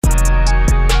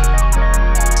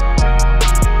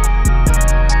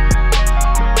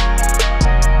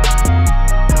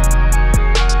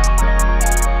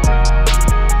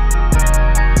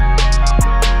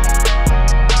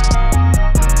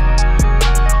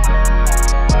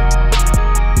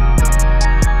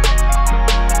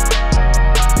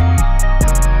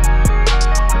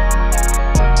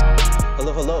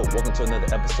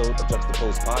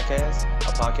Host Podcast,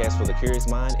 a podcast for the curious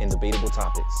mind and debatable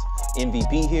topics.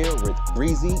 MVP here with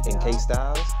Breezy and K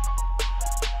Styles.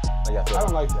 I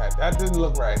don't like that. That didn't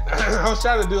look right. I was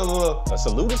trying to do a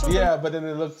salute or something? Yeah, but then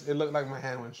it looked like my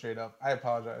hand went straight up. I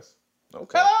apologize.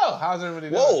 Okay. Hello! How's everybody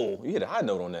doing? Whoa! You hit a high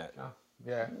note on that. Oh,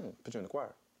 yeah. Put you in the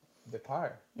choir. The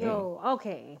choir. Yo,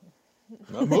 okay.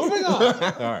 Moving on.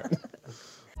 All right.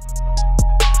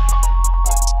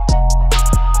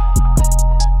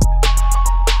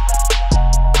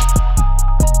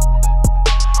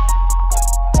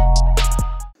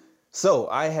 So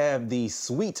I have the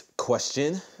sweet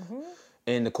question,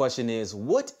 and the question is,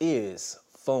 what is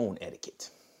phone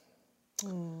etiquette?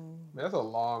 That's a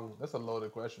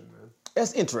loaded question, man.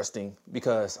 That's interesting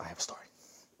because I have a story.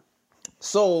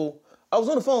 So I was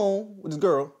on the phone with this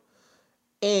girl,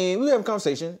 and we were having a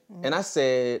conversation, and I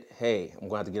said, hey, I'm going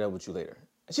to have to get up with you later.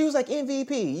 And she was like,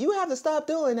 MVP, you have to stop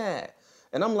doing that.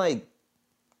 And I'm like,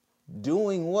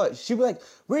 doing what? She'd be like,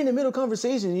 we're in the middle of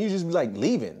conversation, and you just be like,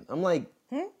 leaving. I'm like,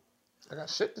 I got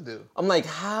shit to do. I'm like,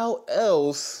 how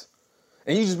else?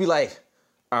 And you just be like,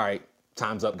 all right,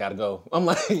 time's up, gotta go. I'm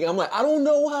like, I don't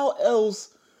know how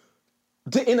else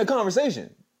to end a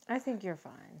conversation. I think you're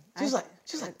fine. She's like,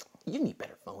 you need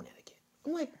better phone etiquette.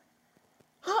 I'm like,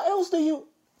 how else do you?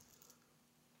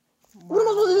 Wow. What am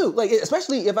I supposed to do? Like,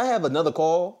 especially if I have another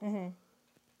call,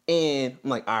 and I'm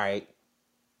like, all right,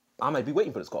 I might be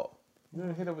waiting for this call. You're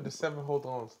gonna hit it with the 7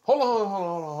 hold-ons. Hold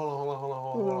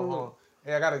on.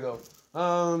 Hey, I gotta go.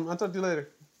 I'll talk to you later.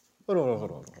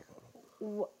 Hold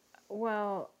on.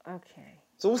 Well, okay.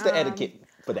 So what's the etiquette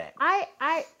for that?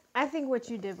 I think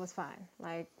what you did was fine.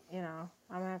 Like, I'm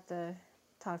gonna have to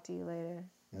talk to you later.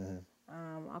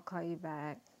 I'll call you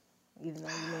back, even though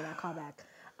you may not call back.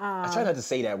 I try not to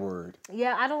say that word.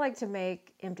 Yeah, I don't like to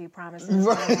make empty promises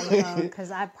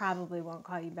because I probably won't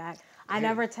call you back. I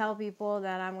never tell people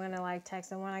that I'm going to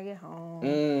text them when I get home.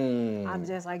 I'm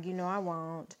just like, I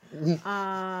won't.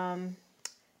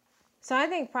 So I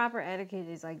think proper etiquette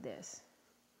is like this.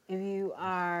 If you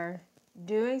are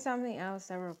doing something else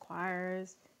that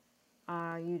requires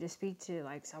you to speak to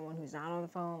someone who's not on the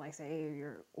phone, like say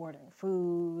you're ordering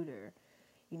food, or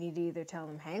you need to either tell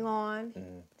them hang on,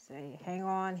 say hang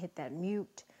on, hit that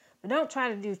mute, but don't try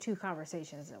to do 2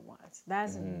 conversations at once.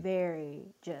 That's very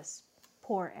just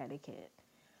poor etiquette.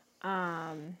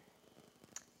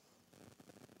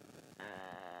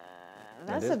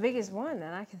 That's the biggest one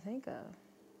that I can think of.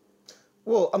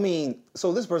 Well, I mean,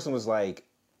 so this person was like,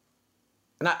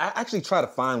 and I actually try to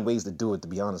find ways to do it, to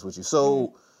be honest with you.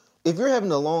 So if you're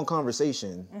having a long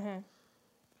conversation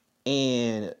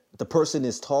and the person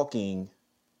is talking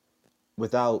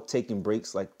without taking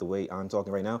breaks like the way I'm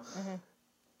talking right now,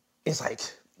 it's like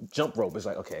jump rope. It's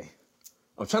like, okay,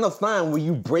 I'm trying to find where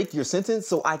you break your sentence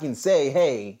so I can say,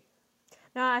 hey.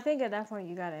 No, I think at that point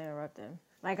you got to interrupt them.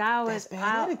 Like I always, that's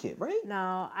bad etiquette, right?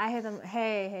 No, I hit them.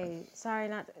 Hey, sorry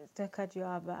not to cut you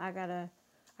off, but I gotta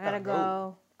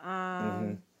go.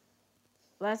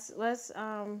 Let's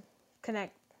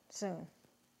connect soon.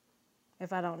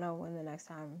 If I don't know when the next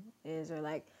time is, or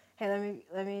hey,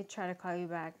 let me try to call you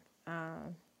back,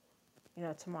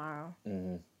 tomorrow,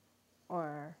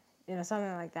 or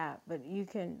something like that. But you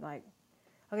can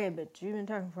okay, but you've been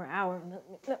talking for an hour.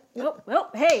 Well,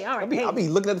 hey, all right. I'll be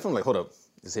looking at the phone like, hold up,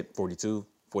 it's hit 42,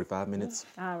 45 minutes,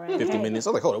 all right, 50 minutes.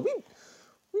 I'm like, hold up,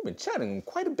 we've been chatting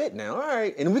quite a bit now. All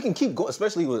right, and we can keep going,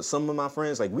 especially with some of my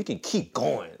friends. Like, we can keep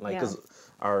going, because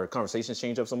our conversations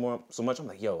change up so much. I'm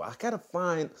like, yo, I gotta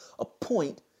find a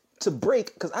point to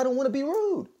break because I don't want to be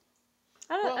rude.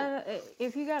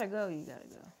 If you gotta go, you gotta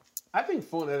go. I think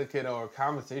phone etiquette or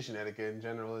conversation etiquette in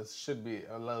general should be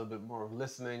a little bit more of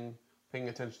listening, paying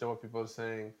attention to what people are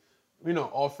saying,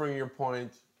 offering your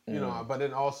point, but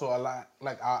then also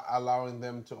allowing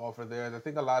them to offer theirs. I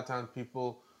think a lot of times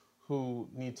people who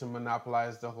need to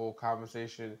monopolize the whole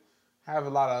conversation have a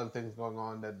lot of other things going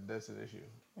on that's an issue.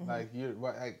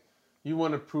 You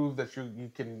want to prove that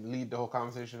you can lead the whole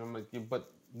conversation. I'm like,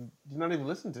 but you're not even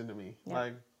listening to me. Yeah.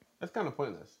 That's kind of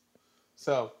pointless.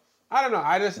 So I don't know.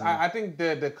 I think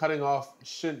the cutting off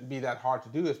shouldn't be that hard to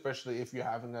do, especially if you're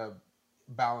having a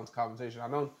balanced conversation.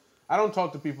 I don't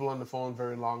talk to people on the phone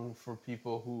very long for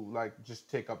people who just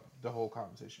take up the whole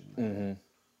conversation.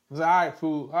 It's like, all right,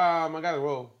 fool. I gotta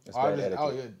roll.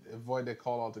 Avoid that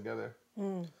call altogether.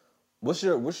 What's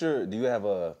your? Do you have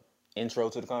a intro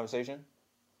to the conversation?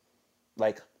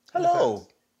 Like, hello,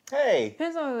 hey.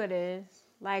 Depends on who it is.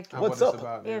 What's up?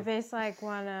 About, if it's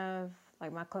one of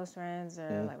my close friends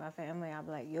or my family, I'll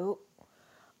be like, yo.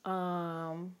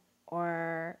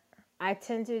 Or I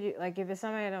tend to do, if it's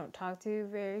somebody I don't talk to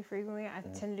very frequently, I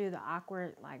tend to do the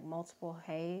awkward, multiple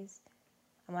heys.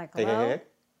 I'm like, Hey, hello? hey.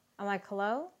 I'm like,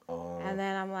 hello? And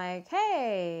then I'm like,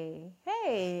 hey.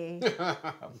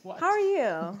 What? How are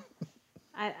you?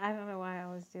 I don't know why I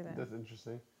always do that. That's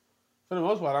interesting. For the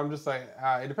most part, I'm just like,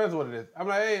 it depends on what it is. I'm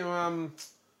like, hey,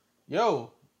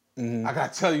 yo, I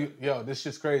gotta tell you, yo, this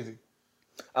shit's crazy.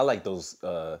 I like those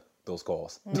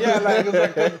calls. Yeah, like,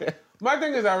 it's like my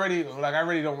thing is I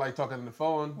really don't like talking on the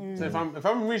phone. So if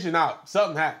I'm reaching out,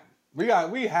 something happened. We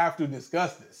have to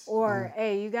discuss this. Or,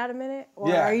 hey, you got a minute? Or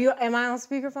Yeah. am I on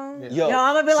speakerphone? Yo,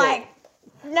 I'm gonna be like,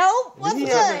 nope, what's He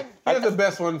good? has the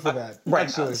best one for that. Right.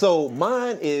 Actually. So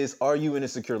mine is, are you in a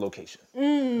secure location?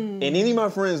 And any of my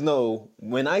friends know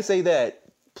when I say that,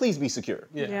 please be secure.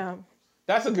 Yeah.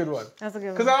 That's a good one. That's a good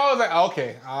one. Because I was like,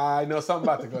 okay, I know something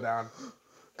about to go down.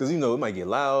 Because, it might get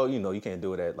loud. You can't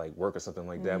do it at like work or something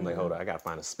like that. I'm like, hold on, I got to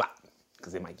find a spot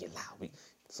because it might get loud.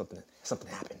 Something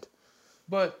happened.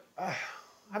 But I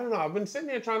don't know. I've been sitting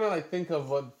here trying to like think of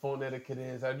what phone etiquette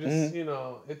is. I just,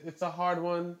 it's a hard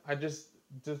one. I just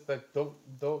like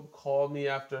don't call me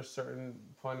after a certain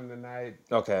point in the night.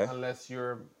 Okay. Unless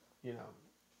you're,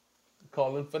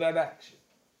 calling for that action.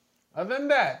 Other than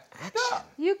that,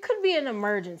 You could be an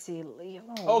emergency.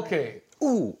 okay.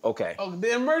 Ooh, okay. Oh,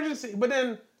 the emergency, but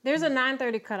then There's a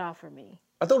 9:30 cutoff for me.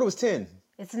 I thought it was 10.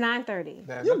 It's 9:30.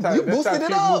 man, You that's boosted how it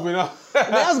keep up. moving up.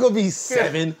 Now it's going to be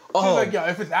 7. She's Oh, like, yo,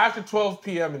 if it's after 12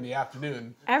 p.m. in the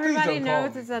afternoon, Everybody please don't call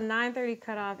knows me. it's a 9:30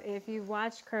 cutoff. If you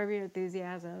watch Curb Your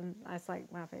Enthusiasm, that's like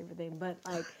my favorite thing. But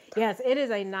like, yes, it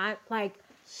is a 9:30.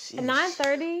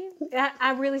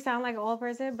 I really sound like an old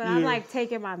person, but I'm like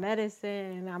taking my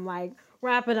medicine. I'm like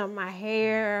wrapping up my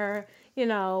hair,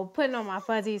 putting on my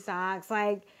fuzzy socks.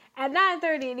 Like at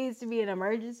 9:30, it needs to be an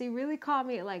emergency. Really call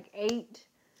me at like 8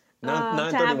 to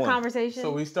have 9:31. conversation.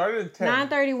 So we started at 10.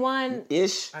 9:31.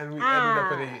 Ish. And we ended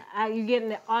up at 8. You get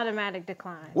an automatic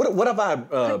decline. What if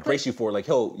I brace you for like,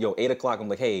 yo, 8 o'clock? I'm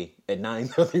like, hey, at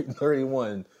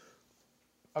 9:31.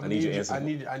 I need you to answer.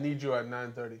 I need you at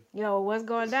 9:30. What's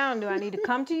going down? Do I need to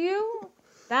come to you?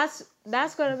 That's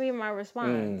going to be my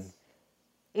response.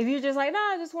 If you're just like,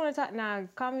 I just want to talk. Nah,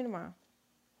 call me tomorrow.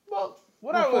 Well,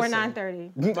 Before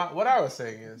 9:30. What I was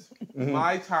saying is,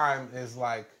 my time is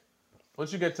like,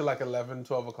 once you get to like 11,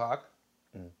 12 o'clock,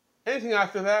 anything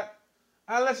after that,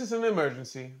 unless it's an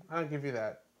emergency, I'll give you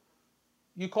that.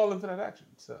 You call in for that action.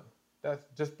 So that's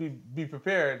just be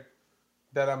prepared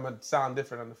that I'm going to sound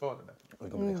different on the phone at that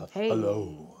point. We're gonna be Hey.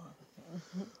 hello.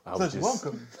 I was just,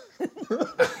 Welcome.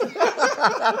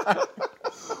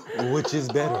 which is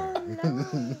better?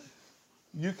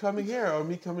 You coming here or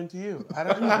me coming to you? I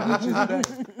don't know which is better.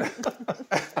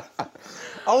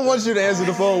 I don't want you to answer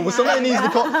the phone, but somebody needs to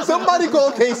call. Somebody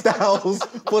call K Styles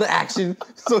for the action,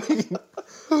 so he can.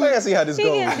 I gotta see how this He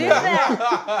goes. can do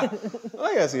that.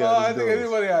 I gotta see how I this think goes.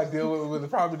 anybody I deal with would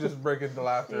probably just break into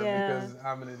laughter Yeah. because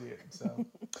I'm an idiot. So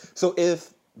So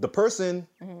if the person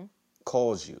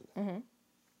calls you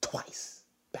twice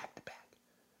back to back,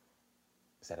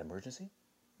 is that an emergency?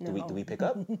 Do we pick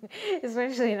up?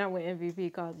 Especially not when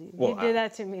MVP called you. Well, He did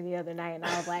that to me the other night, and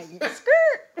I was like,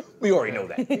 skirt! We already know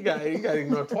that. you got to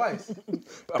ignore twice.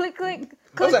 Click, click,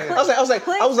 I was click, like,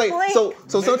 click. so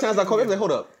sometimes I call you, I was like,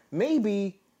 hold up,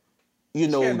 maybe,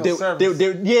 had no service.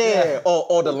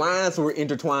 or the lines were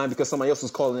intertwined because somebody else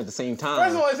was calling at the same time.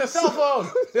 First of all, it's a cell phone.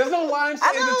 There's no lines to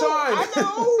intertwine. I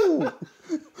know.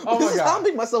 Oh This my is how I god.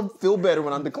 make myself feel better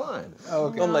when I'm declined.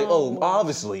 Okay. I'm like,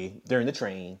 obviously, during the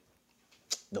train,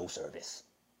 no service.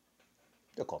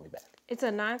 They'll call me back. It's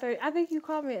a 9:30. I think you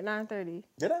called me at 9:30.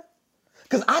 Did I?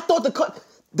 Because I thought the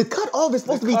cutoff is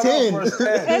supposed to be Cutoff 10. was 10.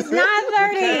 It's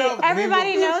 9:30. cutoff-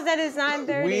 Everybody knows that it's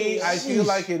 9:30. I feel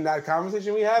like in that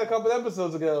conversation we had a couple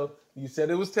episodes ago, you said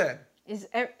it was 10. That's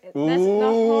the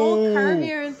whole Curb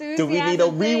Your Enthusiasm Do we need a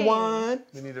thing. rewind?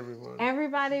 We need a rewind.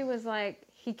 Everybody was like,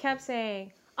 he kept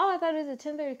saying, I thought it was a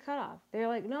 10:30 cutoff. They're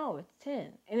like, no, it's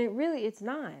 10. And it's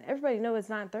 9. Everybody knows it's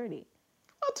 9:30.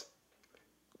 What?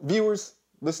 Viewers,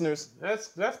 listeners, That's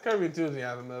Curb Your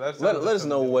Enthusiasm though. let us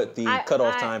know what the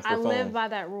cutoff time for I phone. live by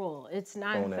that rule. It's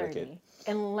 9:30. etiquette.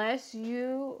 Unless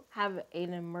you have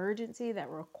an emergency that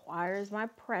requires my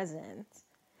presence.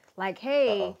 Like,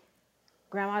 hey,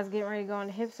 grandma's getting ready to go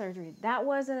into hip surgery. That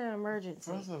wasn't an emergency.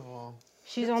 First of all,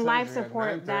 She's hip on life surgery at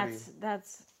support.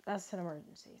 9:30. That's an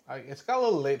emergency. It's got a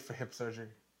little late for hip surgery.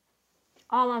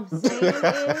 All I'm saying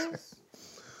is,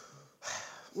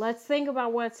 let's think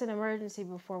about what's an emergency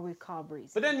before we call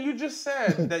Breeze. But then you just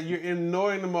said that you're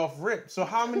ignoring them off rip. So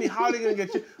how are they gonna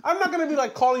get you? I'm not gonna be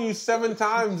like calling you 7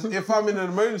 times if I'm in an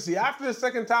emergency. After the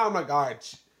second time, I'm like, all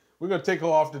right, we're gonna take her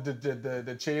off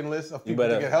the chain list of people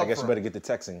to get help I guess from. you better get the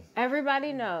texting.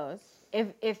 Everybody knows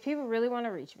if people really want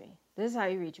to reach me, this is how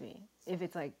you reach me. if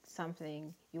it's like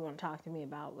something you want to talk to me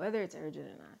about, whether it's urgent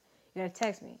or not. You gotta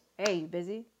text me. Hey, you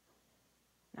busy?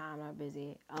 Nah, I'm not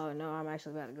busy. Oh no, I'm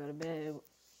actually about to go to bed.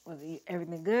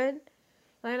 Everything good?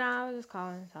 Like, nah, I was just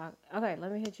calling to talk. Okay,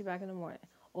 let me hit you back in the morning.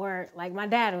 Or like my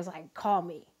dad was like, call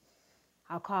me.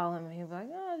 I'll call him and he'll be like,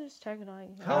 oh, just checking on you.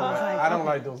 I don't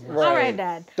like those. Right. All right,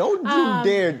 Dad. Don't you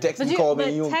dare text me, call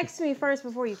me. But text me first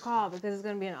before you call because it's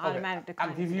going to be an automatic decline.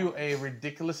 I'll give you a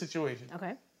ridiculous situation.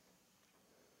 Okay.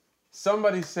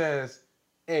 Somebody says,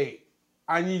 hey,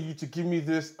 I need you to give me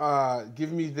this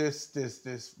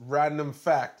random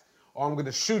fact or I'm going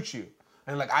to shoot you.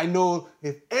 And like, I know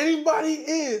if anybody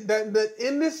is that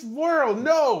in this world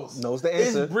knows the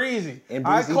answer, it's Breezy. And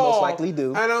Breezy most likely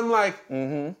do. And I'm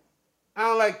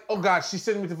like, oh God, she's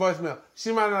sending me the voicemail.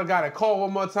 She might not have got it. Call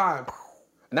one more time.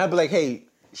 And I'd be like, hey,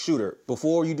 shooter,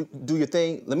 before you do your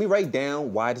thing, let me write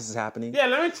down why this is happening. Yeah,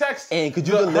 let me text. And could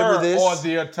you deliver this? Or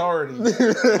the authorities.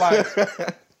 Like,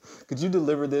 could you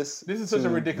deliver this? This is such a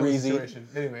ridiculous Breezy, situation.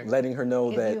 Anyway, letting her know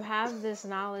that if you have this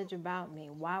knowledge about me,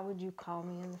 why would you call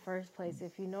me in the first place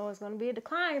if you know it's going to be a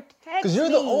decline? Text me. Because you're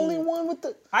the only one with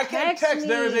the. I can't text.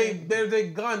 There's a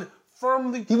gun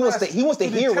firmly. He wants to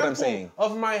hear what I'm saying.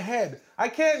 Of my head, I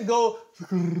can't go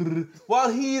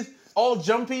while he's all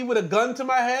jumpy with a gun to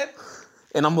my head.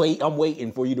 And I'm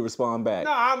waiting for you to respond back.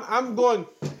 No, I'm going.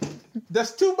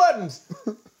 There's 2 buttons.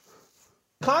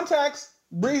 Contacts,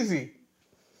 Breezy.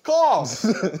 Calls.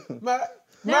 Matter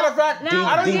of fact,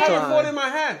 I don't even have a phone in my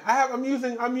hand. I'm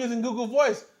using Google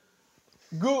Voice.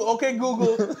 Okay,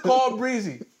 Google, call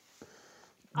Breezy.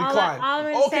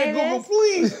 Decline. Okay, Google,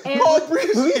 please call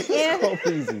Breezy. Call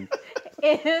Breezy.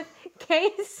 If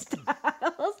K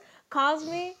Styles calls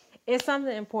me, it's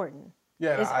something important.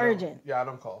 Yeah, it's urgent. I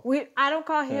don't call. I don't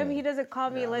call him. He doesn't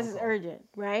call me unless it's urgent,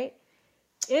 right?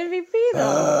 MVP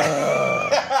though.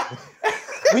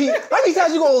 How many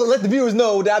times you gonna let the viewers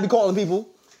know that I be calling people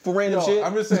for random shit?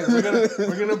 I'm just saying we're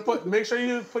gonna make sure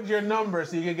you put your number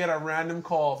so you can get a random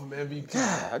call from MVP.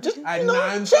 Yeah, just at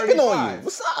 9:35. checking on you.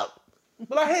 What's up?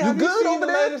 But like, hey, have you seen the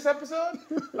latest episode?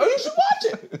 Oh, you should watch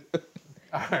it.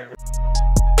 All right.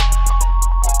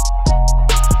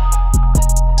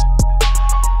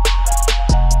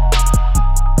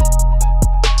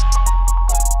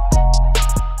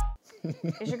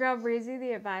 It's your girl Breezy,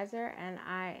 the advisor, and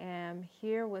I am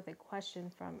here with a question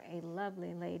from a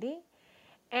lovely lady.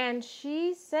 And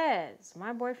she says,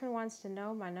 my boyfriend wants to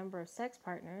know my number of sex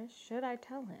partners. Should I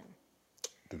tell him?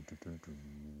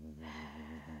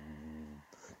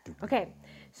 Okay,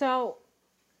 so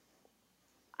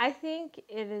I think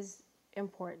it is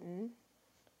important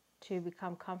to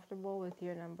become comfortable with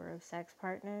your number of sex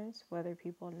partners, whether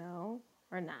people know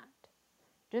or not.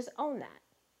 Just own that.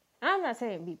 And I'm not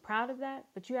saying be proud of that,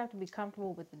 but you have to be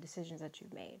comfortable with the decisions that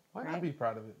you've made. Why right? not be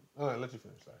proud of it? All right, let you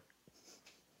finish. Sorry.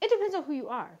 It depends on who you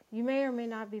are. You may or may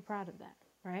not be proud of that,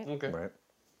 right? Okay. Right.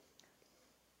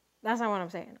 That's not what I'm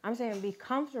saying. I'm saying be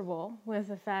comfortable with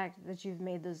the fact that you've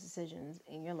made those decisions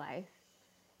in your life,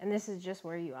 and this is just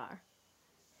where you are.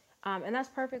 And that's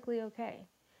perfectly okay.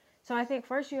 So I think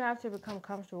first you have to become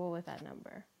comfortable with that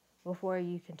number before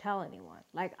you can tell anyone.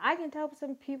 Like, I can tell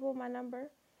some people my number,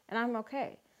 and I'm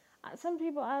okay. Some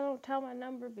people I don't tell my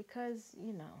number because,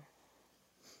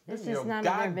 it's just none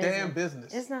of their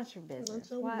business. It's not your business.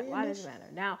 Why does it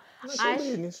matter? Now,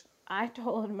 I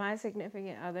told my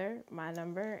significant other my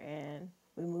number, and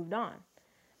we moved on.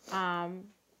 And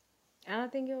I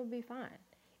think it would be fine.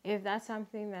 If that's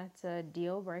something that's a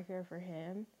deal breaker for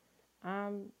him,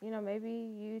 maybe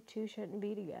you two shouldn't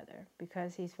be together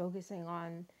because he's focusing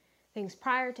on things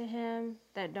prior to him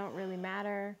that don't really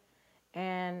matter.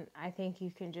 And I think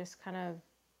you can just kind of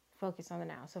focus on the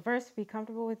now. So first, be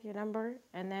comfortable with your number.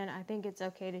 And then I think it's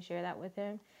okay to share that with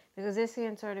him because this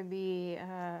can sort of be,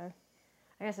 a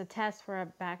test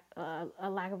for a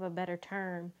lack of a better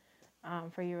term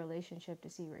for your relationship to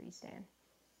see where you stand.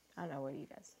 I don't know. What do you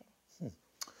guys think?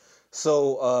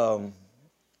 So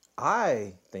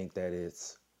I think that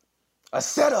it's a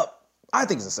setup. I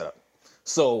think it's a setup.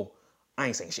 So I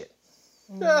ain't saying shit.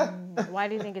 Why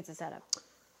do you think it's a setup?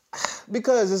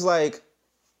 Because it's like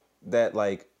that,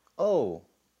 oh,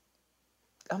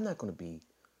 I'm not going to be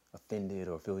offended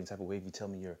or feel any type of way if you tell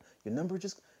me your number.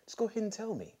 Just go ahead and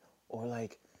tell me. Or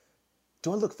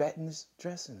do I look fat in this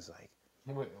dress? And it's like,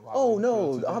 oh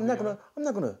no, I'm not gonna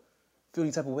feel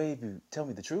any type of way if you tell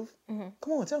me the truth. Mm-hmm.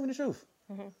 Come on, tell me the truth.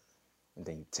 Mm-hmm. And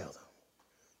then you tell them,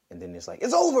 and then it's like,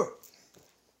 it's over.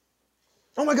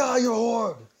 Oh my God, you're a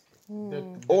whore.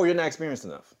 Or you're not experienced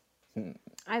enough.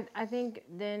 I think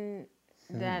then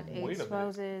that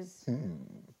exposes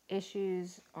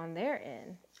issues on their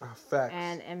end. Facts.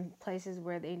 and places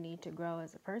where they need to grow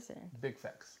as a person. Big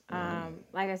facts.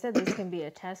 Like I said, this can be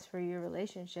a test for your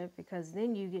relationship because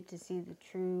then you get to see the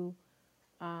true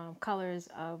colors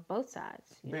of both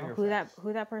sides. You know,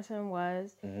 who that person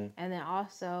was, and then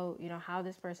also, you know, how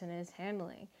this person is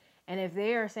handling. And if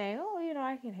they are saying, oh, you know,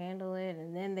 I can handle it,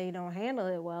 and then they don't handle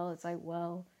it well, it's like,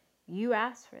 well, you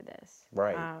asked for this.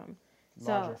 Right.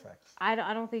 So I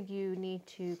don't think you need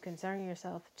to concern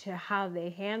yourself to how they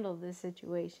handle this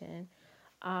situation.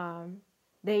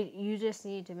 You just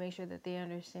need to make sure that they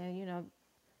understand, you know,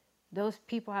 those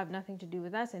people have nothing to do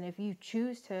with us. And if you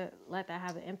choose to let that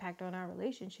have an impact on our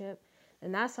relationship,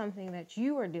 then that's something that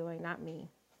you are doing, not me.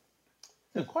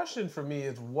 The question for me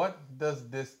is, what does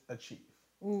this achieve?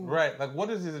 Right? Like, what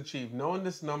does this achieve? Knowing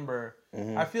this number,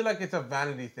 I feel like it's a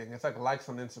vanity thing. It's like likes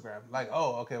on Instagram. Like,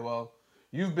 oh, okay, well,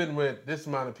 you've been with this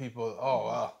amount of people.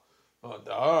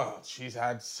 She's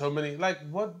had so many. Like,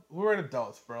 what? We're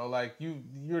adults, bro. Like,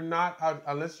 you're not out,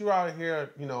 unless you're out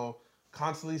here, you know,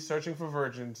 constantly searching for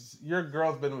virgins. Your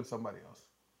girl's been with somebody else.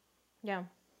 Yeah.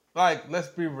 Like, let's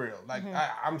be real. Like,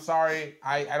 I'm sorry.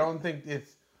 I don't think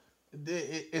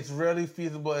it's really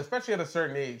feasible, especially at a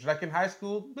certain age. Like in high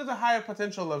school, there's a higher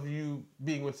potential of you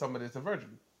being with somebody that's a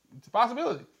virgin. It's a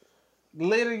possibility.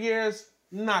 Later years,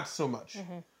 not so much.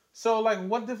 So, like,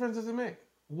 what difference does it make?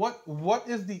 What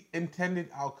is the intended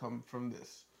outcome from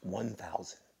this?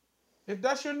 1,000. If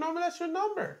that's your number, that's your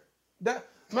number.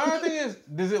 My other thing is,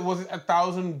 was it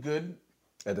 1,000 good?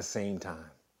 At the same time.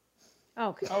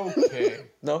 Okay.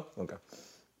 No? Okay.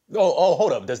 Oh,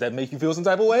 hold up. Does that make you feel some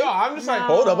type of way? No, I'm just like,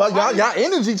 hold up. Y'all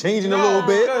energy changing a little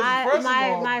bit.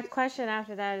 My question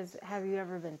after that is, have you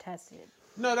ever been tested?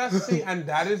 No, and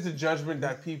that is the judgment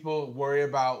that people worry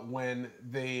about when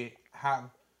they have,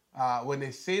 when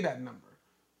they say that number.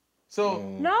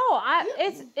 So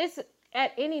it's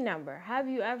at any number. Have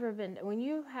you ever been, when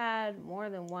you had more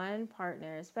than one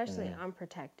partner, especially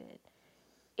unprotected,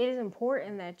 it is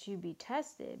important that you be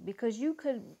tested because you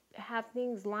could have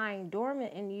things lying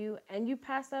dormant in you and you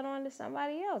pass that on to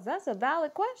somebody else. That's a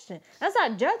valid question. That's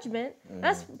not judgment.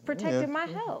 That's protecting my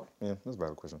health. Yeah, that's a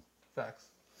valid question. Facts.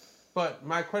 But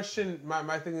my question,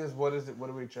 my thing is, what is it? What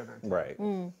are we trying to attain? Right.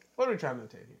 What are we trying to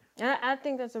attain here? And I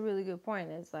think that's a really good point.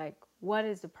 It's like, what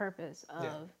is the purpose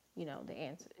of, you know, the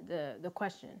answer, the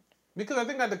question? Because I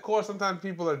think at the core, sometimes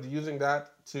people are using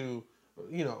that to,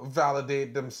 you know,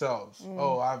 validate themselves.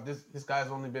 Oh, this guy's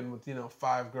only been with, you know,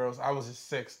 5 girls. I was his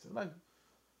 6th. Like,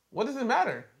 what does it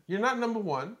matter? You're not number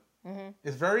one.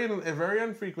 It's very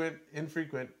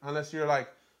infrequent, unless you're like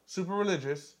super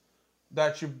religious,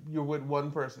 that you're with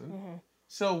one person.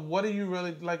 So what do you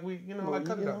really like?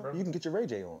 Cut it up, bro. You can get your Ray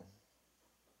J on.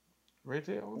 Ray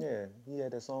J on? Yeah, he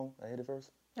had that song. I hit it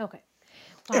first. Okay.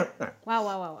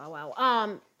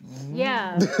 Wow.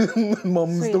 Yeah.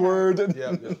 Mum's the word.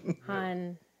 Yeah.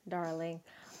 Hun, darling.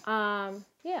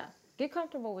 Yeah. Get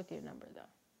comfortable with your number, though.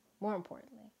 More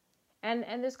importantly.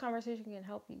 And this conversation can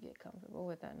help you get comfortable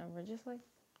with that number. Just like,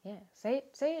 say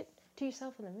it to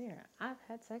yourself in the mirror. I've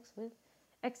had sex with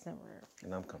X number.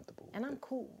 And I'm comfortable with And I'm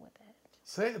cool with that.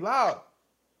 Say it loud.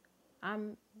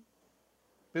 I'm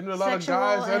been with a lot of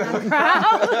guys. And I'm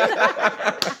proud.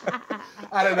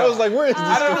 I don't know. I was like, where is this?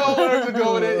 I don't know where to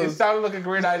go with it. It sounded like a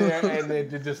great idea, and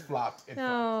it just flopped.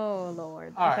 Oh,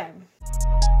 Lord. All okay. Right.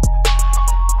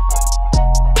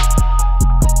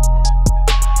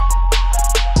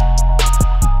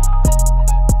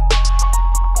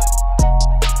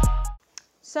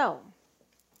 So,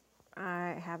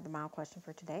 I have the mild question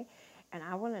for today, and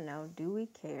I want to know, do we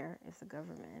care if the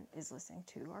government is listening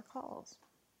to our calls?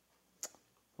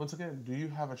 Once again, do you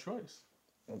have a choice?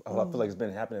 I feel like it's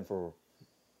been happening for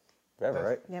forever,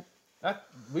 right? Yep.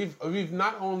 They've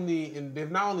not only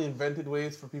invented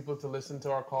ways for people to listen to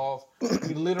our calls.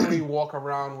 We literally walk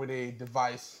around with a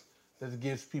device that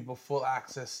gives people full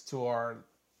access to our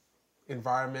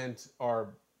environment, our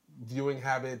viewing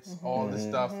habits, all this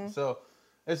stuff. So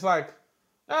it's like,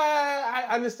 I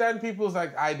understand people's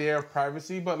like idea of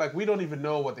privacy, but like we don't even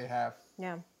know what they have.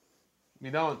 Yeah. We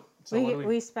don't. So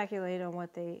we speculate on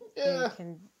what they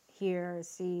can hear or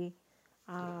see,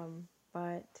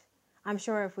 but I'm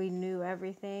sure if we knew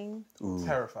everything,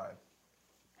 terrified.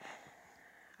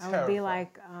 I would be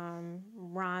like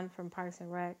Ron from Parks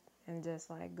and Rec and just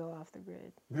like go off the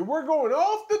grid. We're going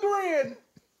off the grid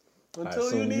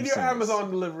until you need your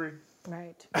Amazon delivery.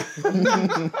 Right.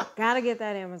 Gotta get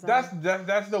that Amazon.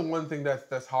 That's the one thing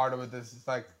that's hard with this. It's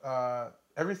like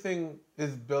everything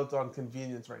is built on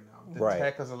convenience right now. The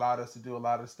tech has allowed us to do a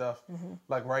lot of stuff.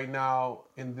 Like right now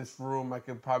in this room, I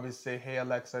could probably say, "Hey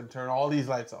Alexa, and turn all these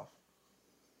lights off."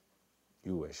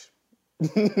 You wish.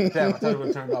 Damn, I thought it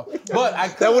would turn off.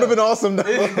 But That would have been awesome,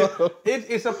 though.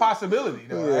 It's a possibility,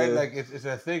 though, right? Yeah. Like it's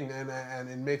a thing, and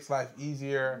it makes life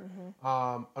easier.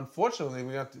 Unfortunately,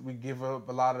 we give up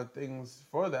a lot of things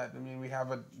for that. I mean, we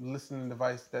have a listening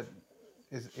device that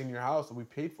is in your house that we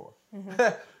paid for.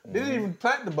 They didn't even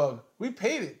plant the bug. We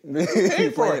paid it. We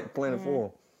paid for it. Plan it for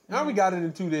 'em. Now we got it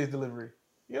in 2 days delivery.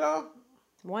 You know,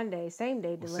 One day, same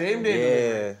day delivery. same day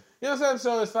delivery. Yeah. You know what I'm saying?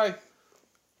 So it's like,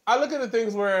 I look at the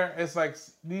things where it's like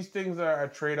these things are a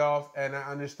trade-off, and I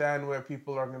understand where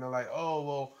people are gonna like, oh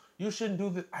well, you shouldn't do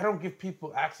this. I don't give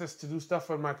people access to do stuff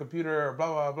on my computer or blah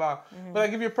blah blah. But I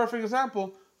give you a perfect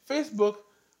example. Facebook,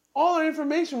 all our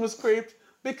information was scraped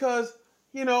because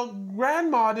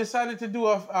grandma decided to do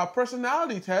a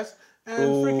personality test and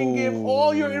freaking give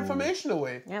all your information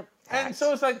away. Yep. And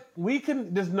so it's like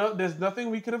there's nothing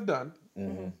we could have done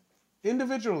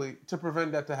individually to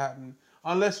prevent that to happen.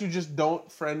 Unless you just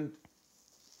don't friend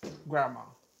grandma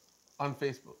on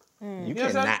Facebook. You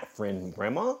cannot friend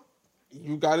grandma.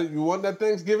 You got it. You want that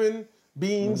Thanksgiving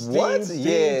beans, What? steamed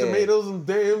Yeah. tomatoes, and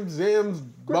jams,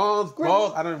 balls.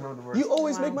 I don't remember the word. You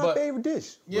always make my But- favorite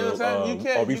dish. You know what I'm saying? You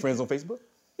can't- Are we you- friends on Facebook?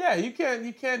 Yeah, you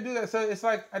can't do that. So it's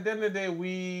like at the end of the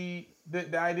day,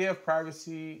 the idea of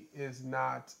privacy is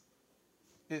not.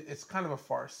 It's kind of a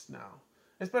farce now,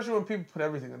 especially when people put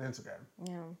everything on Instagram.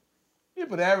 Yeah. You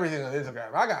put everything on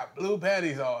Instagram. I got blue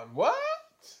panties on. What?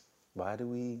 Why do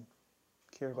we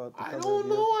care about the I color don't of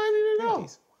know. your I need to know.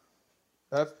 panties?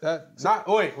 That's not.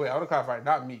 Oh, wait. I want to clarify.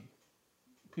 Not me.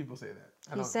 People say that.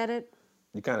 I He don't. said it.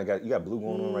 You got blue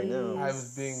going on right now. I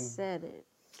was being. Said it.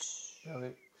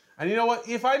 Really? And you know what?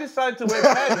 If I decide to wear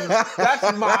panties,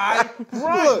 that's my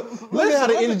right. Look at how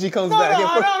the energy comes back.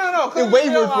 No. 'Cause It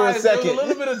wavered for a realize second. There's a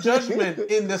little bit of judgment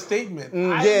in the statement.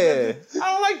 Yeah.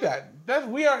 I don't like that.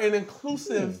 We are an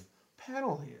inclusive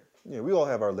panel here. Yeah, we all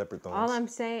have our leopard thumbs. All I'm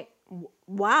saying.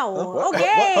 Wow. What?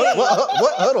 Okay. What?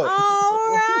 Hold on.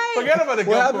 All right. Forget about the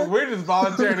guilt. happened? We're just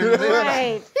volunteering to do it.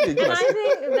 Right. And I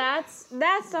think that's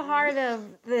the heart of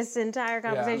this entire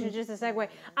conversation, Yeah. just a segue.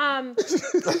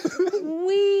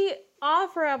 We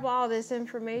offer up all this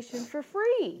information for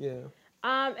free. Yeah.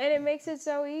 And it makes it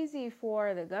so easy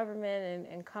for the government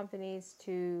and companies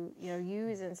to,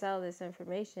 use and sell this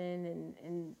information.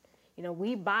 And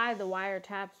we buy the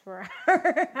wiretaps for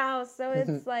our house. So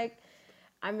it's like,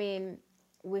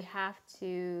 we have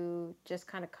to just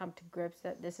kind of come to grips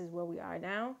that this is where we are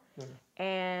now.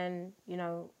 And,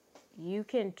 you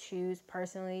can choose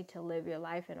personally to live your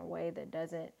life in a way that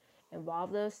doesn't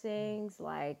involve those things,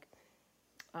 like,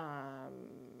 not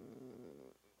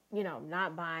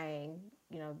buying,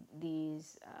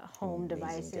 these home Amazing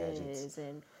devices gadgets.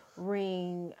 and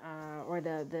Ring or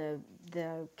the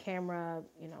camera,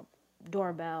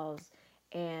 doorbells,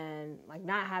 and like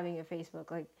not having a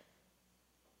Facebook, like.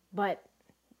 But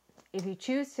if you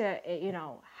choose to,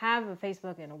 have a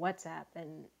Facebook and a WhatsApp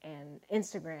and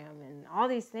Instagram and all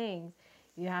these things,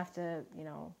 you have to,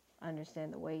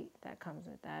 understand the weight that comes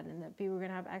with that, and that people are going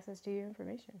to have access to your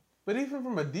information. But even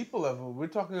from a deeper level, we're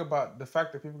talking about the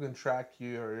fact that people can track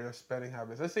you or your spending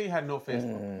habits. Let's say you had no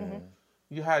Facebook.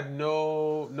 You had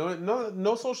no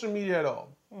social media at all.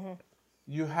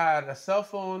 You had a cell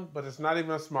phone, but it's not even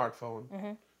a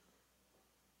smartphone.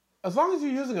 As long as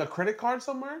you're using a credit card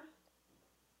somewhere,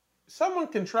 someone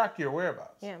can track your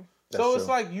whereabouts. Yeah. So That's it's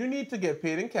true. like you need to get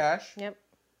paid in cash. Yep.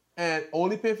 And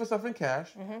only pay for stuff in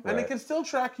cash, and Right. it can still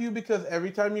track you because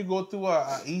every time you go through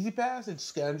a Easy Pass, it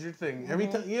scans your thing. Every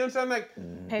time, you know what I'm saying?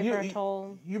 Like, Pay for a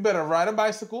toll. You better ride a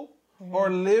bicycle or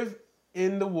live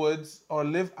in the woods or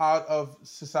live out of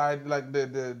society, like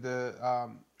the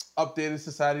updated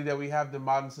society that we have, the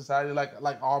modern society, like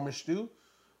Amish do.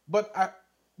 But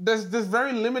there's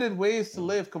very limited ways to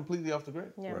live completely off the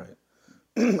grid. Yeah.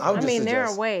 Right. I would just There are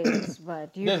suggest- ways,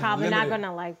 but you're There's probably not limited. going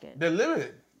to like it. They're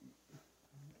limited.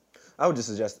 I would just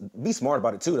suggest be smart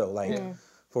about it too, though. Like,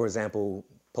 for example,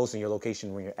 posting your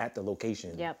location when you're at the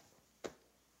location Yep.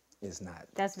 is not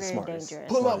That's the very smartest,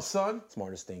 dangerous. Pull up, son.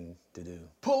 smartest thing to do.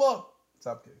 Pull up.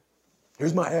 Stop kidding.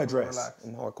 Here's my address. Relax.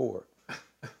 I'm hardcore.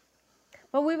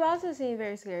 But we've also seen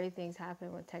very scary things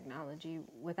happen with technology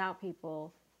without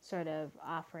people sort of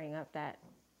offering up that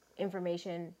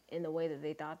information in the way that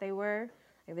they thought they were.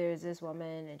 Like there's this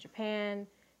woman in Japan.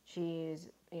 She's,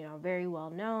 very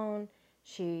well known.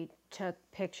 She took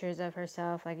pictures of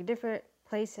herself like in different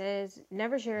places,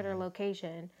 never shared her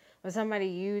location, but somebody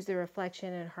used the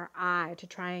reflection in her eye to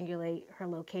triangulate her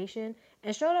location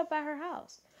and showed up at her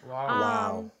house. Wow.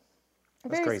 Wow.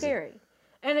 That's Very crazy. scary.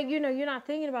 And you're not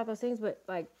thinking about those things, but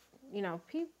like,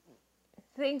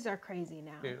 things are crazy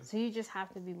now. Yeah. So you just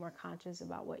have to be more conscious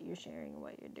about what you're sharing and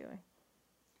what you're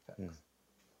doing.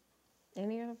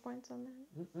 Any other points on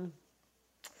that?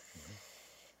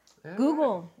 Yeah,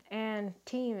 Google and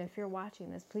team, if you're watching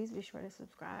this, please be sure to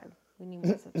subscribe. We need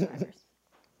more subscribers.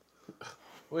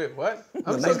 Wait, what?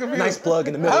 I'm so confused. Nice plug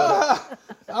in the middle of that.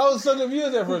 I was so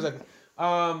confused there for a second.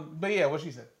 But yeah, what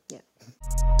she said. Yeah.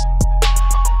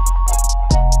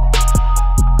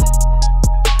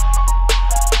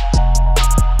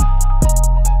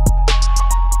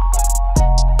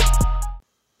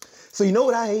 So you know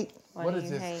what I hate? What do is you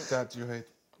this hate? that you hate?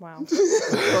 Wow. What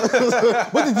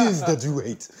is this that you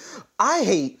hate? I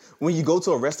hate when you go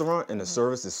to a restaurant and the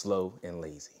service is slow and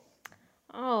lazy.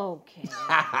 Okay.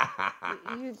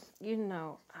 you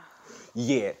know.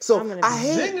 Yeah. So I'm gonna I be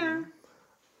hate. Zinger.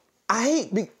 I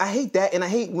hate that, and I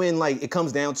hate when like it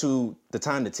comes down to the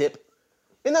time to tip,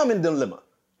 and I'm in a dilemma,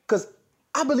 cause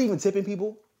I believe in tipping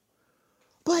people,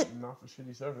 but Not for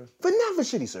shitty service. not for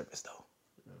shitty service though.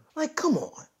 Like, come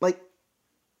on, like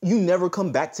you never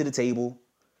come back to the table.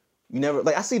 You never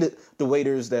like I see the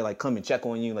waiters that like come and check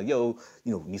on you, like yo,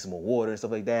 need some more water and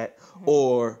stuff like that,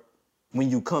 or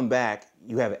when you come back,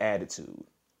 you have an attitude,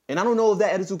 and I don't know if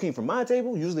that attitude came from my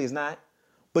table. Usually it's not.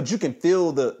 But you can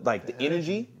feel the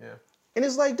energy. Yeah. And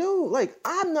it's like, dude, like,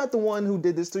 I'm not the one who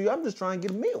did this to you. I'm just trying to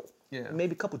get a meal. Yeah. And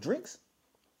maybe a couple drinks.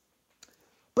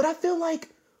 But I feel like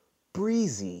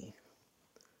Breezy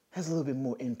has a little bit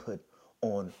more input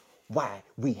on why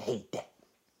we hate that.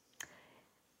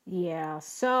 Yeah.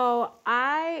 So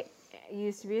I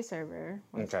used to be a server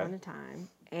once Okay. upon a time.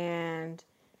 And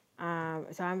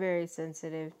so I'm very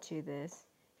sensitive to this.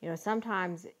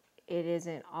 Sometimes it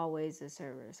isn't always the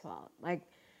server's fault. Like,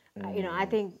 I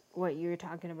think what you're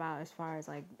talking about as far as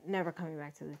like never coming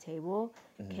back to the table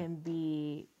can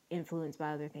be influenced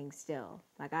by other things still.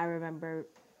 Like I remember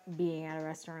being at a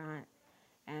restaurant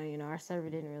and, our server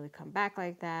didn't really come back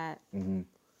like that.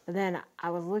 But then I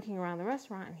was looking around the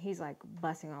restaurant and he's like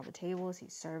bussing all the tables.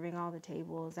 He's serving all the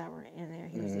tables that were in there.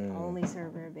 He was the only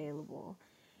server available.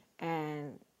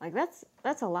 And like, that's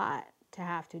a lot to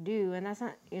have to do. And that's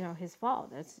not, his fault.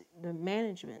 That's the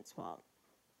management's fault.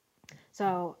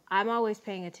 So I'm always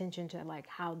paying attention to like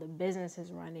how the business is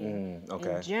running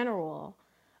in general.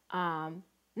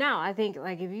 Now I think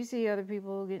like if you see other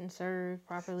people getting served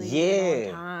properly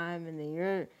on time, and then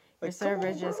your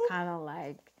server's just kind of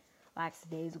like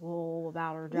lackadaisical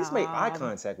about her job. Just make eye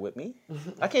contact with me.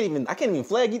 I can't even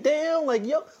flag you down. Like,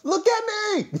 yo, look at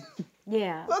me.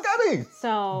 Yeah. Look at me.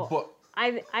 So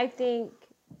I think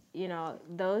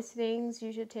those things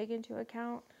you should take into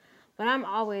account. But I'm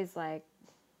always like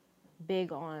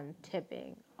big on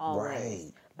tipping always.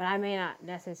 Right. But I may not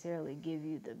necessarily give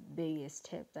you the biggest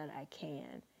tip that I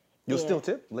can. You'll still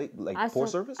tip like poor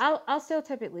service? I'll still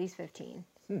tip at least 15.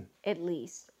 At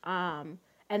least. And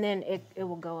then it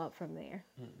will go up from there.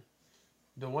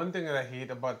 The one thing that I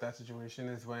hate about that situation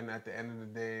is when at the end of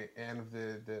the day, end of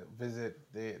the visit,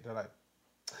 they're like,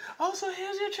 oh, so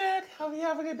here's your check. Hope you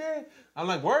have a good day. I'm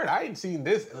like, word, I ain't seen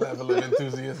this level of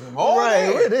enthusiasm all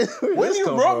day. When you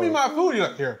brought me my food, you're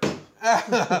like, here.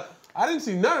 I didn't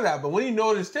see none of that, but when you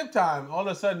know it's tip time, all of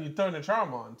a sudden you turn the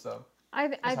charm on. So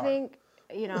I think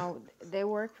they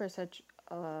work for such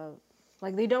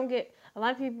like they don't get a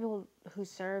lot of people who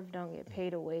serve don't get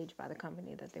paid a wage by the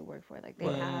company that they work for. Like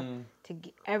they have to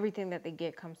get, everything that they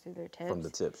get comes through their tips. From the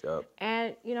tips, yep.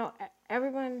 And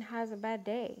everyone has a bad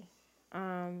day,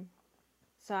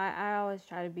 so I always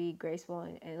try to be graceful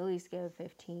and at least give a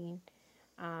 15.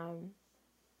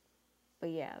 But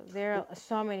yeah, there are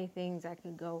so many things that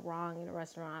could go wrong in a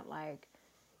restaurant. Like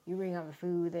you bring up the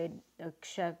food,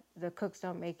 the cooks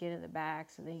don't make it in the back,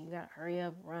 so then you gotta hurry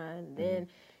up, run. Then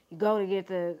you go to get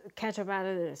the ketchup out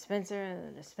of the dispenser, and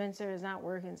the dispenser is not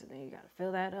working, so then you gotta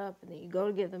fill that up. And then you go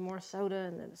to get the more soda,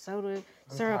 and then the soda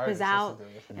syrup is out,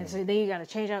 and so then you gotta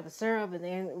change out the syrup, and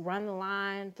then run the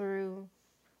line through.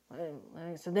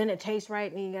 So then it tastes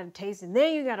right, and you gotta taste it. And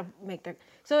then you gotta make the.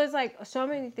 So it's like so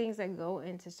many things that go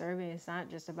into serving. It's not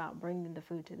just about bringing the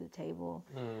food to the table.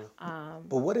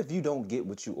 But what if you don't get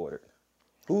what you ordered?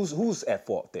 Who's at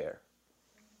fault there?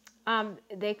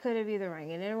 They could have either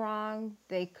rang it wrong.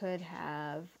 They could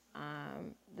have.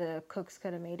 The cooks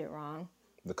could have made it wrong.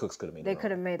 The cooks could have made it They wrong.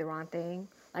 could have made the wrong thing.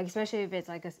 Like, especially if it's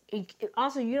like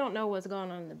also, you don't know what's going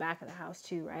on in the back of the house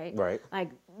too, right? Right. Like,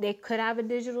 they could have a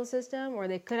digital system, or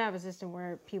they could have a system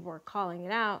where people are calling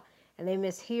it out and they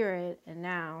mishear it, and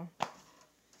now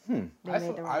they made the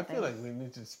wrong thing. I feel like we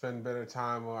need to spend better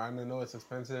time, or I know it's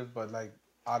expensive, but like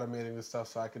automating the stuff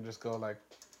so I can just go like,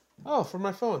 oh, for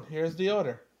my phone, here's the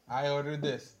order. I ordered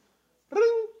this.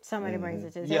 Ring. Somebody brings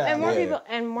it to the Yeah, table. And more yeah. people,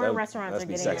 and more restaurants are that'd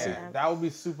be getting sexy. into that. That would be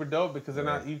super dope because then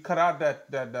you cut out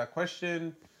that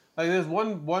question. Like there's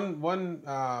one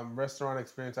restaurant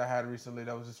experience I had recently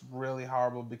that was just really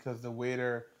horrible because the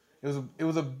waiter, it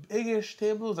was a big-ish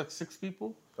table. It was like 6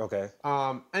 people. Okay.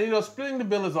 And splitting the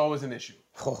bill is always an issue.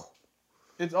 Oh.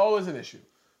 It's always an issue.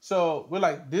 So we're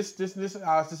like, this is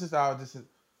ours, this is ours, this is.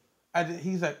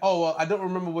 He's like, oh well, I don't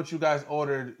remember what you guys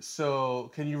ordered, so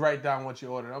can you write down what you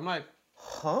ordered? I'm like,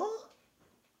 huh?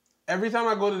 Every time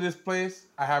I go to this place,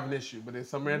 I have an issue. But it's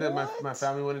somewhere that my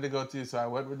family wanted to go to, so I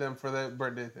went with them for the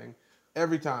birthday thing.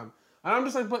 Every time, and I'm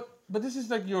just like, but this is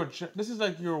like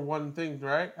your one thing,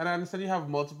 right? And I understand you have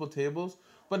multiple tables,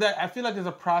 but I feel like there's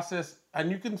a process, and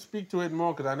you can speak to it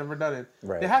more because I've never done it.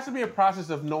 Right. There has to be a process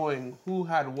of knowing who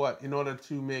had what in order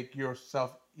to make your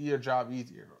job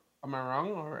easier. Am I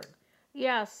wrong or right?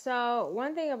 Yeah. So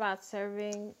one thing about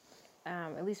serving,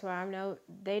 at least where I know,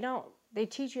 they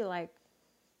teach you like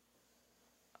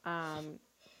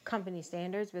company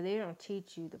standards, but they don't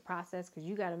teach you the process because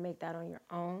you got to make that on your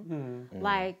own. Mm-hmm.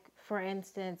 Like, for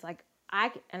instance, like I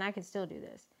can still do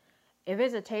this. If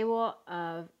it's a table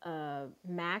of a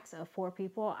max of 4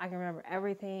 people, I can remember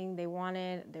everything they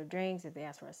wanted, their drinks, if they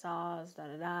asked for a sauce,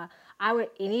 and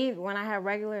even when I had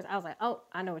regulars, I was like, oh,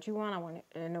 I know what you want.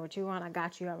 I know what you want. I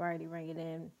got you. I've already rang it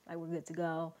in. Like, we're good to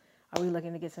go. Are we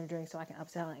looking to get some drinks so I can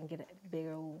upsell it and get a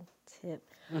bigger tip?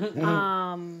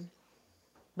 Mm-hmm.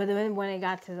 But then when it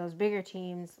got to those bigger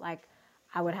teams, like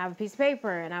I would have a piece of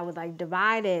paper and I would like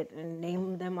divide it and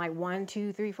name them like 1,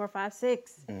 2, 3, 4, 5,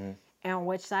 6, and on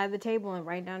which side of the table and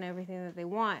write down everything that they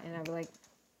want. And I'd be like,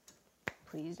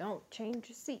 please don't change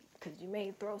your seat because you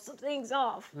may throw some things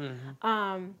off.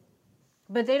 Mm-hmm.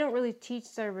 But they don't really teach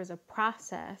servers a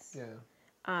process. Yeah.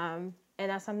 And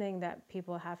that's something that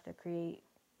people have to create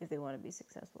if they want to be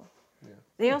successful. Yeah.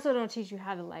 They also don't teach you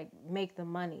how to like make the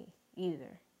money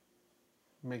either.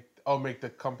 Make the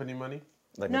company money?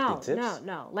 Like no, get the tips?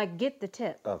 No. Like get the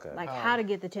tip. Okay. Like how to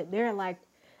get the tip. They're like,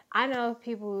 I know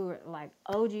people who are like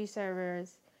OG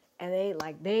servers, and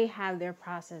they have their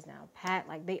process now.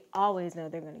 Like they always know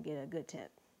they're going to get a good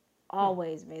tip.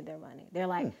 Always made their money. They're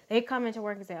like, they come into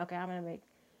work and say, okay, I'm going to make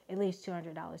at least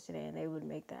 $200 today, and they would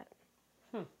make that.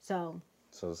 So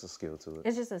it's a skill to it.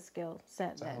 It's just a skill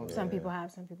set that some people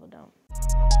have, some people don't.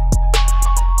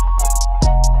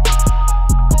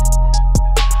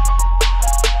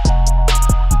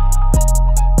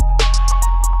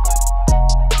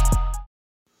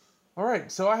 All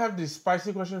right, so I have the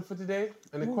spicy question for today,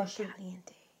 and the question,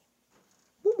 caliente.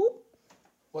 Whoop, whoop,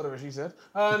 whatever she said,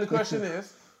 and the question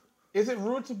is it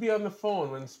rude to be on the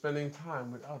phone when spending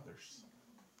time with others?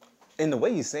 In the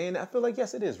way you're saying it, I feel like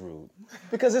yes, it is rude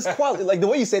because it's quality. Like the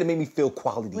way you said it made me feel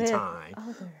quality time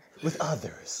with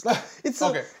others. Like it's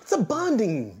a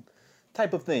bonding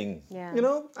type of thing. Yeah,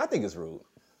 I think it's rude.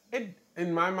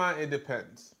 In my mind, it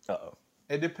depends.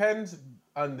 It depends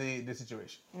on the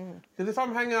situation. Because if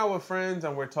I'm hanging out with friends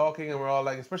and we're talking and we're all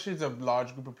like, especially if it's a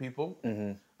large group of people,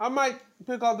 I might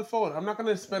pick out the phone. I'm not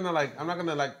gonna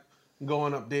go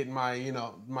and update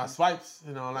my swipes.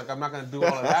 Like I'm not gonna do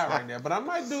all of that right there. But I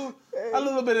might do a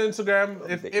little bit of Instagram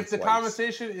if the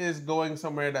conversation is going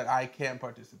somewhere that I can't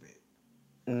participate.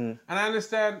 And I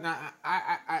understand.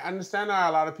 I understand how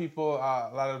a lot of people,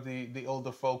 a lot of the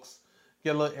older folks,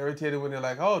 get a little irritated when they're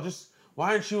like, "Oh, just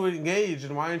why aren't you engaged?"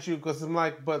 And why aren't you? Because I'm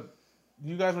like, but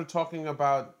you guys were talking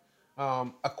about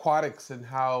aquatics and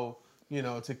how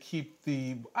to keep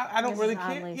the. I don't really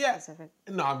care. Yeah. Specific.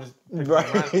 No, I'm just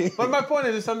right. But my point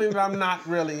is, it's something that I'm not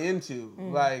really into.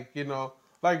 Like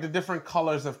like the different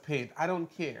colors of paint. I don't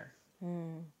care.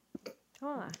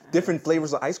 Different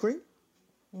flavors of ice cream.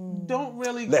 Don't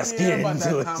really care about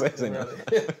that comment.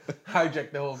 Really.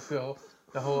 Hijack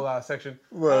the whole section.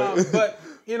 Right.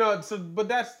 But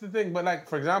that's the thing. But like,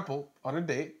 for example, on a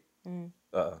date,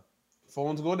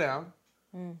 phones go down.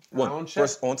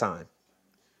 First on time.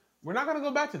 We're not going to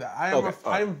go back to that.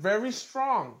 I am very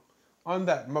strong on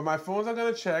that. But my phones are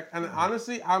going to check. And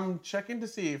honestly, I'm checking to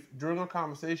see if during a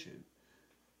conversation,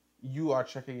 you are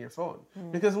checking your phone.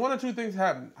 Because one or two things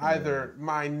happen. Either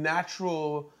my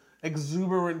natural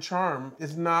exuberant charm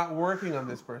is not working on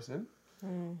this person,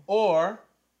 or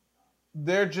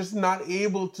they're just not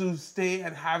able to stay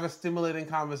and have a stimulating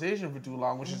conversation for too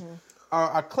long, which is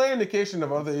a clear indication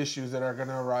of other issues that are going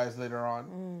to arise later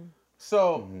on.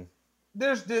 So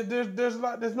there's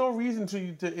no reason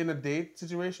to in a date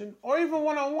situation or even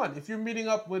one-on-one. If you're meeting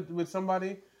up with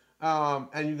somebody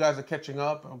and you guys are catching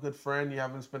up, a good friend, you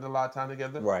haven't spent a lot of time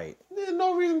together. Right. There's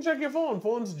no reason to check your phone.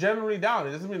 Phone's generally down.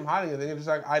 It doesn't mean I'm hiding anything. It's just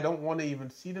like I don't want to even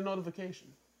see the notification.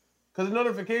 Because the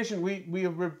notification,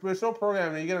 we're so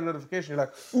programmed that you get a notification, you're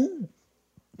like, ooh.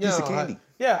 Piece of candy.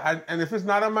 And if it's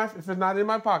not in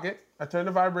my pocket, I turn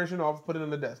the vibration off, put it on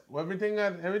the desk.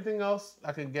 Everything else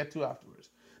I can get to afterwards.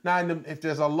 Now, if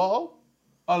there's a lull,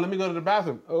 let me go to the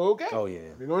bathroom. Okay. Oh yeah.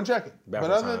 We're going to check it.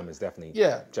 Bathroom time is definitely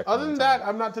Other than that,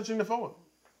 I'm not touching the phone.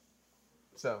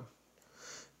 So.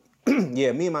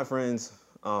 Yeah, me and my friends,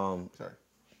 Sorry.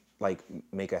 like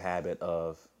make a habit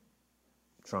of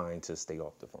trying to stay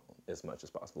off the phone as much as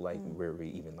possible. Like where we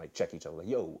even like check each other. Like,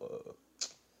 yo,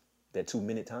 that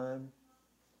 2-minute time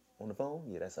on the phone,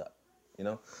 yeah, that's up. You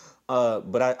know,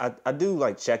 but I do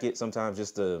like check it sometimes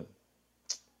just to.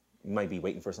 You might be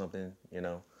waiting for something, you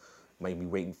know. Might be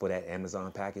waiting for that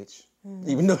Amazon package,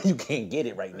 even though you can't get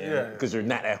it right now because you're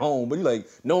not at home. But you're like,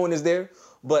 no one is there.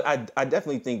 But I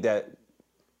definitely think that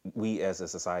we as a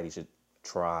society should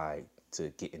try to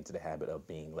get into the habit of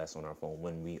being less on our phone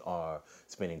when we are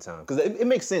spending time. Because it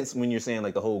makes sense when you're saying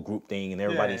like the whole group thing and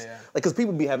everybody's like, because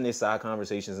people be having their side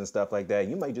conversations and stuff like that.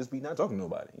 You might just be not talking to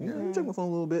nobody. You know, you check my phone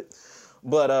a little bit.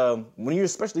 But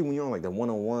especially when you're on like the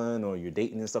one-on-one or you're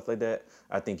dating and stuff like that,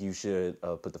 I think you should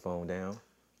put the phone down.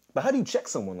 But how do you check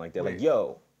someone like that? Wait. Like,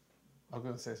 yo. I was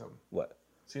going to say something. What?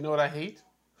 So you know what I hate?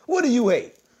 What do you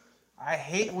hate? I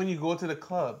hate when you go to the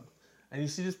club and you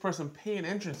see this person pay an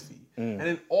entrance fee. And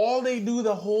then all they do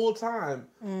the whole time,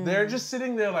 they're just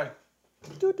sitting there like,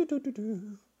 and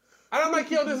I'm like,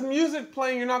 yo, there's music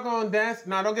playing. You're not going to dance.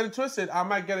 Now, don't get it twisted. I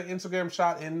might get an Instagram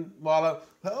shot in while I'm,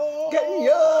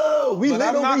 Yo, we but lit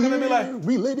I'm over not here. gonna be like,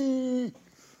 we litty.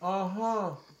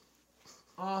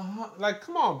 Like,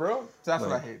 come on, bro. That's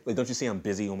what I hate. Like, don't you see I'm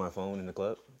busy on my phone in the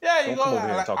club? Yeah, you Don't go. come over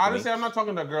here and talk to Honestly, me. I'm not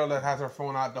talking to a girl that has her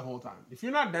phone out the whole time. If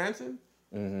you're not dancing,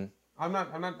 I'm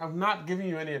not giving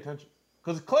you any attention.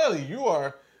 Because clearly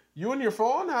you and your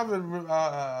phone have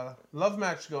a love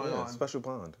match going on. Special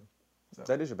bond. So.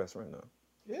 That is your best friend,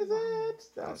 though. Is it?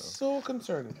 That's so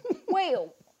concerning.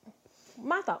 Well,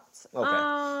 my thoughts.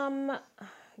 Okay.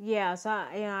 Yeah, so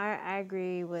I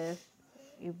agree with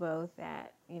you both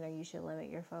that you should limit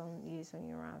your phone use when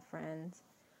you're around friends.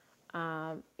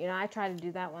 I try to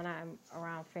do that when I'm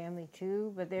around family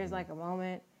too, but there's like a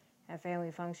moment at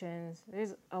family functions.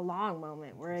 There's a long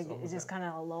moment where it's just kind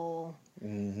of a lull.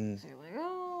 Mm-hmm. So you're like,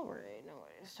 oh, right,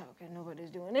 nobody's talking, nobody's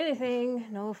doing anything,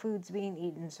 no food's being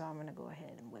eaten, so I'm gonna go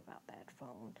ahead and whip out that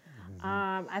phone.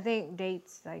 Mm-hmm. I think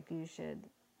dates, like, you should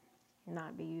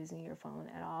not be using your phone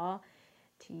at all.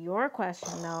 To your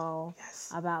question though,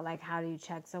 about like how do you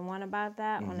check someone about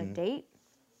that on a date?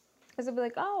 Because it'll be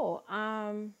like, oh,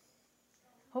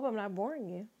 hope I'm not boring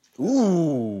you.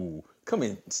 Ooh,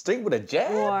 coming straight with a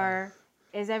jab. Or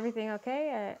is everything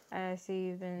okay? I see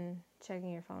you've been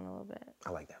checking your phone a little bit. I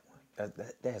like that one.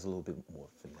 That has a little bit more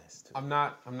finesse to it. I'm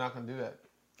not gonna do that.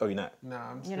 Oh, you're not? No,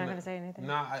 I'm just You're not gonna say anything?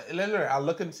 No, literally, I'll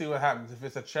look and see what happens. If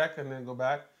it's a check and then go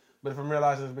back. But if I'm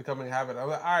realizing it's becoming a habit, I'm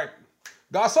like, all right,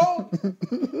 garçon,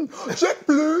 Check,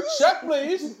 please. check,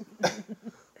 please.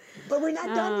 But we're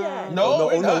not done yet. No,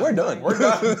 we're done. We're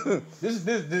done.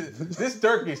 This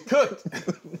turkey's cooked.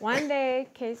 One day,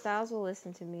 K Styles will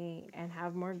listen to me and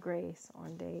have more grace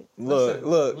on dates. Look.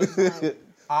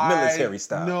 Military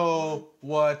style. I know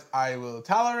what I will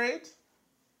tolerate,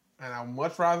 and I'd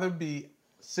much rather be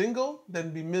single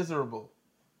than be miserable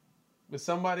with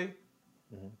somebody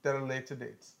that are late to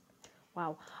dates.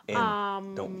 Wow.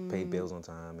 And don't pay bills on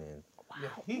time and. Yeah,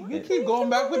 you keep going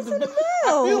back with the.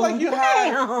 I feel like you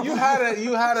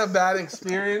had a bad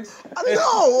experience.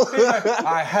 No,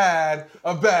 I had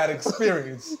a bad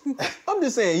experience. I'm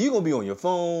just saying you're gonna be on your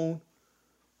phone.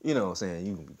 You know what I'm saying?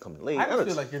 You're gonna be coming late. I just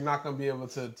feel like you're not gonna be able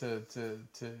to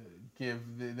give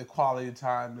the quality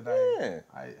time that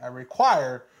I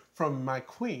require from my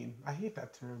queen. I hate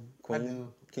that term. Queen? I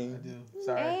do. King? I do.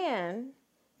 Sorry. And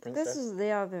Princess? this is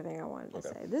the other thing I wanted to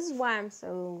say. This is why I'm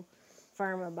so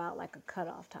firm about like a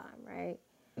cutoff time, right?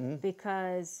 Mm-hmm.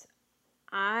 Because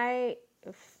I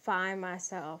find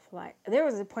myself like, there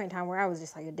was a point in time where I was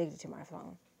just like addicted to my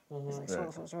phone. Mm-hmm. It's like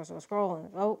scrolling.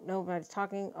 Oh, nobody's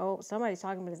talking. Oh, somebody's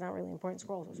talking, but it's not really important.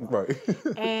 Scroll.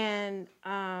 Right. And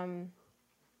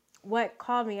what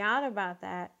called me out about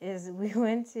that is we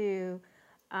went to,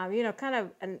 kind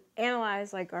of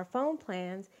analyze like our phone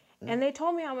plans, and they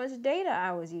told me how much data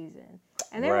I was using,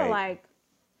 and they were like,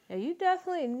 "Yeah, you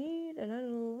definitely need an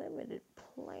unlimited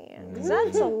plan. 'Cause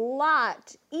that's a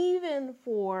lot, even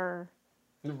for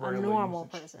a normal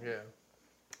person." Yeah.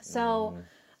 So,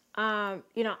 I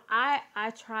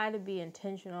try to be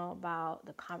intentional about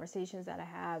the conversations that I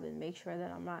have and make sure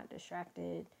that I'm not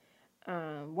distracted.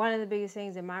 One of the biggest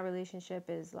things in my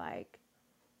relationship is like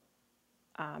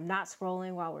not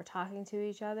scrolling while we're talking to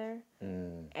each other,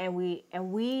 and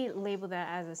we label that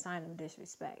as a sign of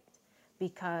disrespect,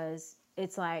 because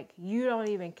it's like you don't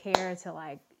even care to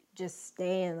like just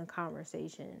stay in the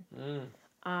conversation.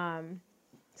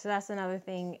 So that's another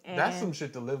thing. And that's some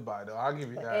shit to live by, though. I'll give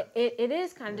you that. It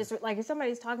is kind of just like if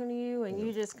somebody's talking to you and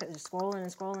you just scrolling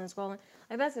and scrolling and scrolling,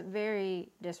 like that's very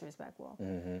disrespectful.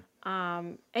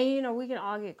 And you know we can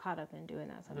all get caught up in doing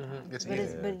that sometimes.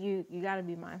 But you got to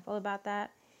be mindful about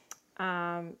that.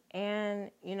 And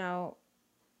you know,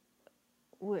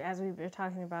 as we were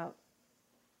talking about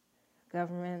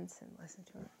governments and listening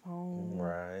to our phone,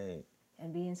 Right.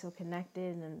 and being so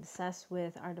connected and obsessed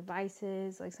with our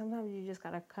devices, like sometimes you just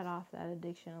gotta cut off that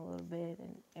addiction a little bit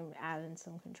and add in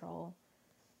some control.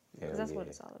 Because that's what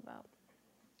it's all about.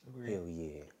 Hell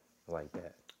yeah. I like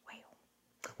that. Well,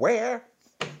 Where?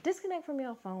 disconnect from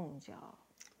your phones, y'all.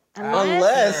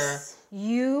 Unless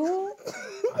you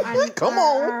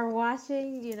are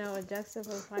watching, you know, a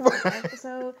Juxtaposed podcast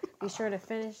episode, be sure to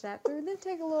finish that through, then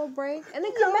take a little break, and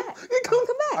then come back. Come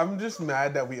back. I'm just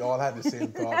mad that we all had the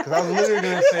same thought. Because I was literally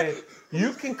going to say,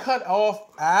 you can cut off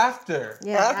after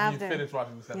you finish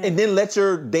watching this episode. And then let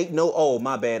your date know, oh,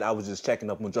 my bad, I was just checking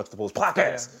up on Juxtaposed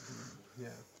podcast. Yeah.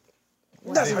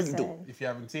 That's how you do it. If you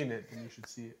haven't seen it, then you should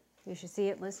see it. You should see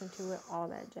it, listen to it, all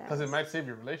that jazz. Because it might save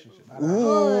your relationship.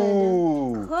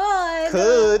 Ooh.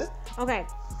 Could. Okay,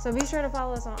 so be sure to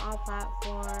follow us on all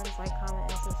platforms. Like,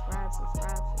 comment, and subscribe.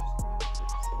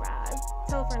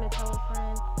 Tell a friend to tell a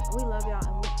friend. We love y'all,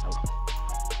 and we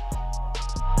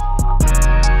out.